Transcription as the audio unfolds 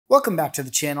Welcome back to the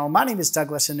channel. My name is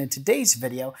Douglas, and in today's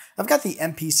video, I've got the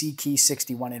MPC Key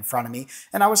 61 in front of me,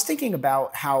 and I was thinking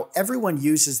about how everyone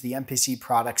uses the MPC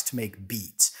products to make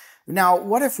beats. Now,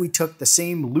 what if we took the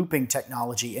same looping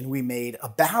technology and we made a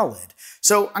ballad?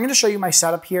 So I'm going to show you my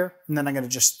setup here, and then I'm going to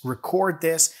just record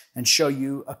this and show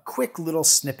you a quick little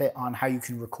snippet on how you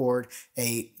can record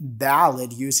a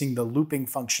ballad using the looping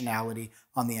functionality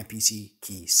on the MPC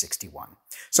Key 61.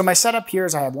 So my setup here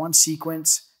is I have one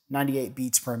sequence, 98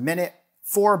 beats per minute,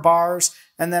 4 bars,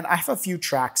 and then I have a few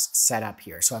tracks set up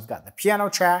here. So I've got the piano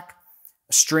track,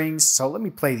 strings. So let me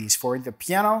play these for you. The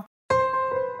piano.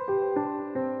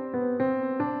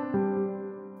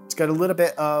 It's got a little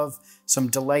bit of some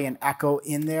delay and echo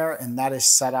in there, and that is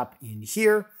set up in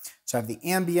here. So I have the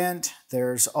ambient.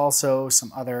 There's also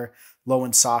some other low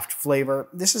and soft flavor.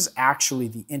 This is actually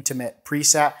the intimate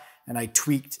preset, and I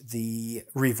tweaked the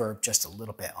reverb just a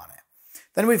little bit on it.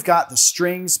 Then we've got the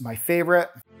strings, my favorite,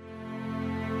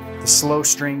 the slow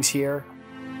strings here.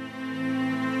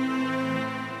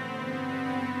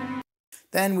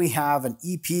 Then we have an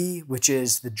EP, which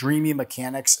is the Dreamy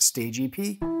Mechanics Stage EP.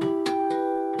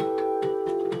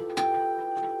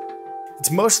 It's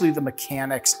mostly the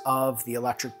mechanics of the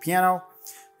electric piano.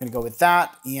 I'm gonna go with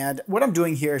that. And what I'm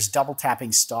doing here is double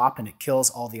tapping stop, and it kills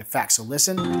all the effects. So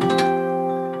listen.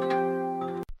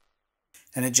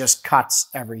 And it just cuts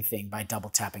everything by double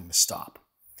tapping the stop.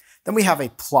 Then we have a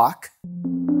pluck.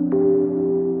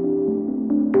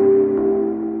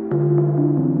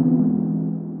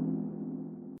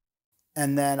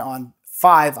 And then on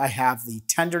 5, I have the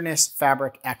Tenderness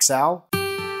Fabric XL.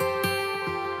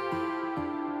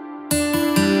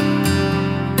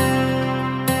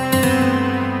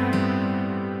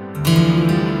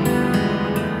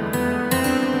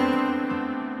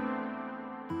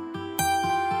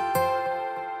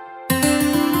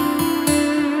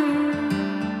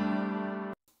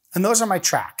 And those are my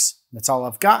tracks. That's all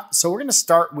I've got. So we're going to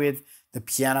start with the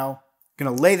piano. I'm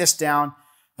going to lay this down.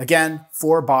 Again,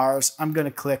 4 bars. I'm going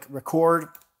to click record.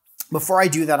 Before I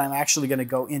do that, I'm actually going to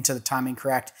go into the timing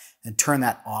correct and turn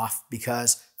that off,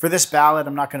 because for this ballad,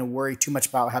 I'm not going to worry too much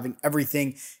about having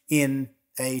everything in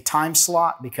a time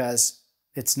slot because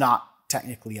it's not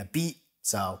technically a beat.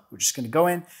 So we're just going to go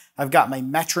in. I've got my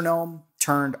metronome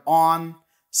turned on.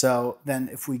 So then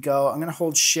if we go, I'm going to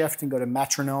hold shift and go to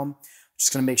metronome.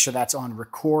 Just going to make sure that's on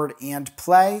record and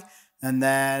play. And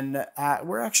then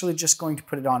we're actually just going to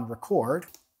put it on record.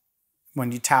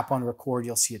 When you tap on record,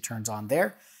 you'll see it turns on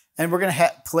there. And we're going to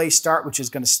hit play start, which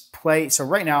is going to play. So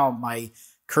right now my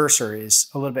cursor is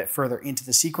a little bit further into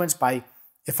the sequence.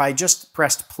 If I just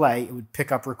pressed play, it would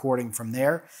pick up recording from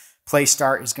there. Play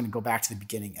start is going to go back to the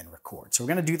beginning and record. So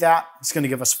we're going to do that. It's going to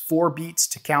give us 4 beats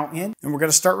to count in, and we're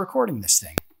going to start recording this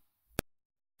thing.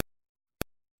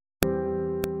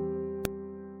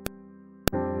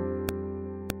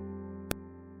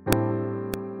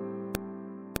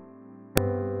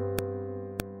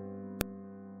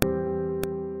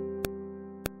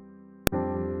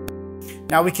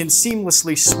 Now we can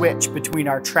seamlessly switch between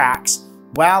our tracks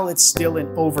while it's still in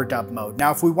overdub mode.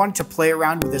 Now if we wanted to play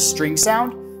around with this string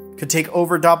sound, we could take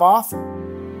overdub off. And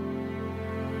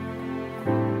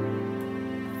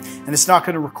it's not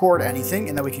going to record anything,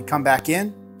 and then we can come back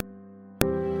in.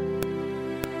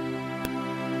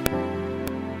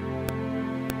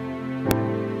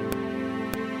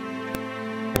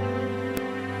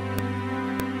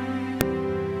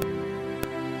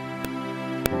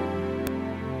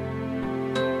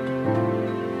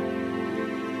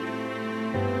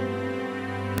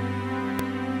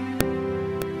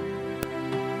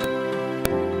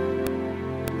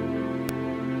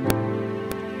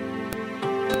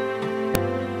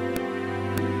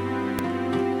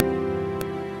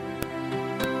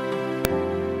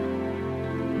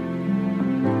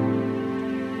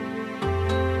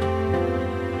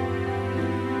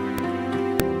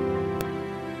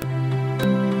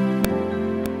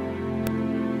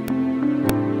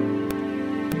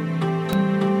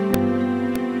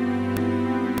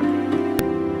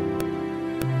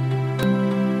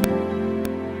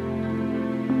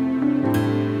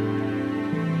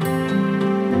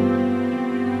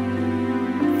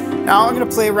 Now I'm going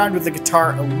to play around with the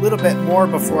guitar a little bit more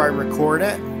before I record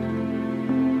it.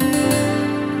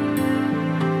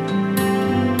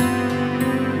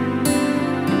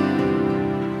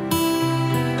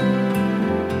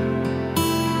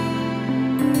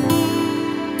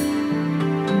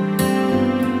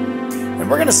 And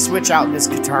we're going to switch out this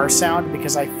guitar sound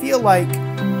because I feel like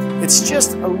it's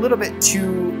just a little bit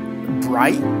too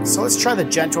bright. So let's try the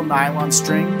gentle nylon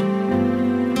string.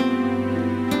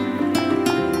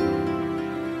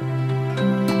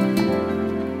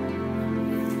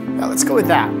 Yeah, let's go with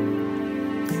that.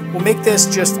 We'll make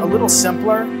this just a little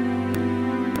simpler.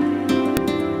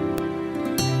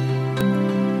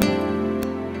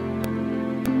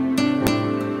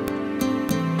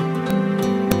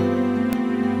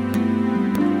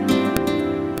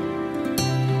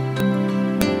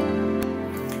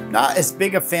 Not as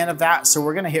big a fan of that, so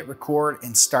we're gonna hit record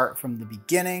and start from the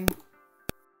beginning.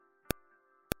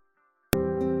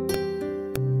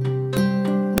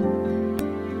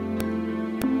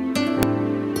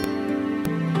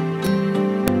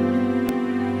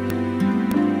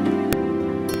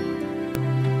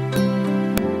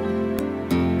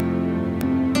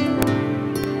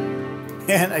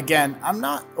 And again, I'm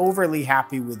not overly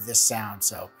happy with this sound,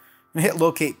 so I'm gonna hit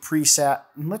locate preset,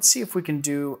 and let's see if we can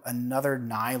do another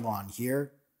nylon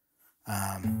here.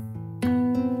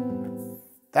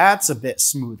 That's a bit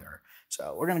smoother.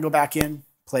 So we're gonna go back in,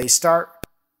 play start.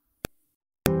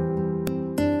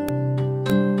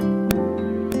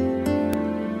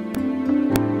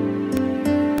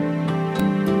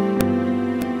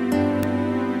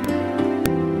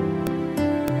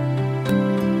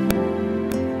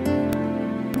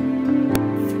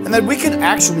 And then we could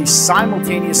actually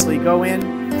simultaneously go in,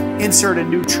 insert a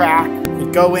new track,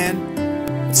 and go in.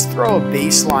 Let's throw a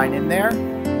bass line in there.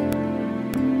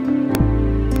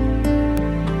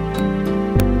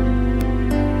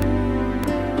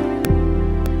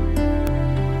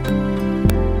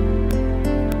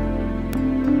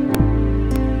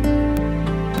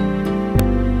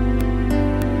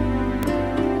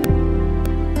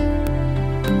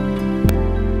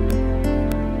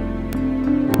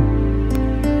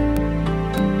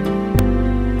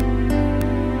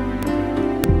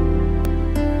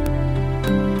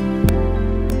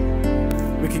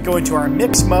 Go into our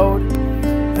mix mode,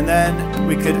 and then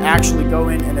we could actually go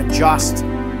in and adjust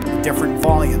the different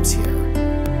volumes here.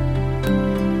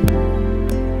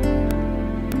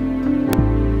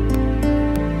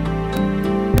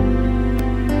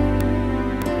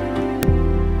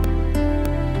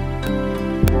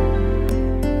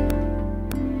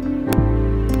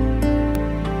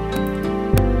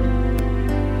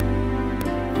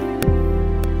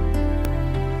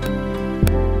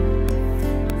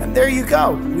 There you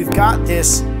go. We've got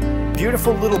this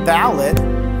beautiful little ballad.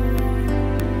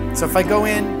 So if I go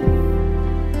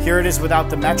in, here it is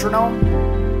without the metronome.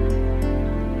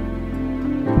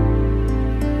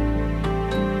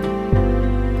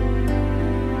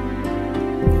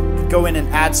 Go in and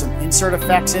add some insert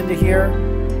effects into here.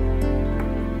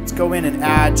 Let's go in and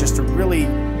add just a really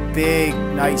big,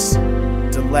 nice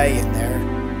delay in there.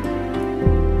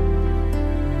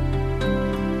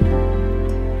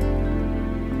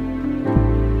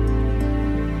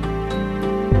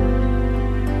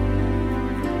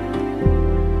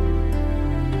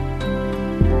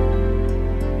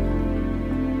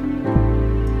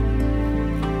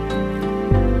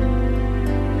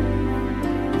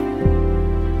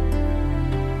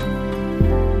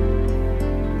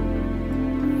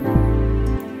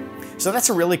 So that's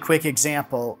a really quick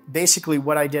example. Basically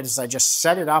what I did is I just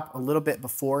set it up a little bit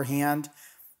beforehand.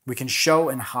 We can show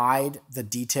and hide the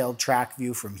detailed track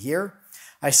view from here.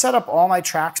 I set up all my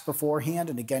tracks beforehand,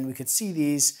 and again, we could see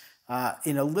these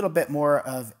in a little bit more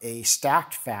of a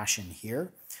stacked fashion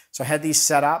here. So I had these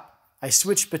set up. I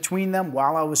switched between them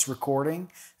while I was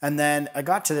recording, and then I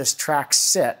got to this track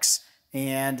 6,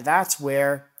 and that's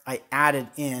where I added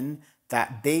in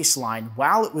that bass line.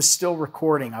 While it was still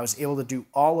recording, I was able to do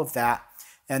all of that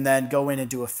and then go in and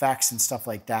do effects and stuff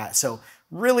like that. So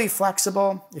really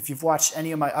flexible. If you've watched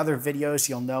any of my other videos,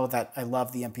 you'll know that I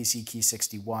love the MPC Key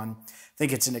 61. I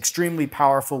think it's an extremely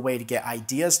powerful way to get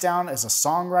ideas down as a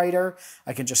songwriter.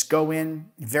 I can just go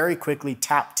in very quickly,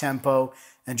 tap tempo,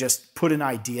 and just put an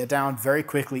idea down very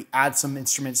quickly, add some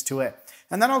instruments to it.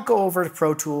 And then I'll go over to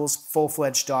Pro Tools,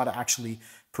 full-fledged DAW to actually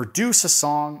produce a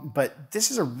song, but this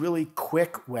is a really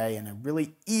quick way and a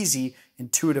really easy,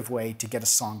 intuitive way to get a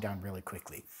song down really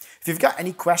quickly. If you've got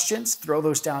any questions, throw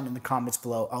those down in the comments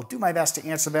below. I'll do my best to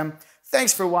answer them.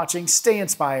 Thanks for watching, stay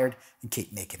inspired, and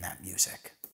keep making that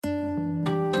music.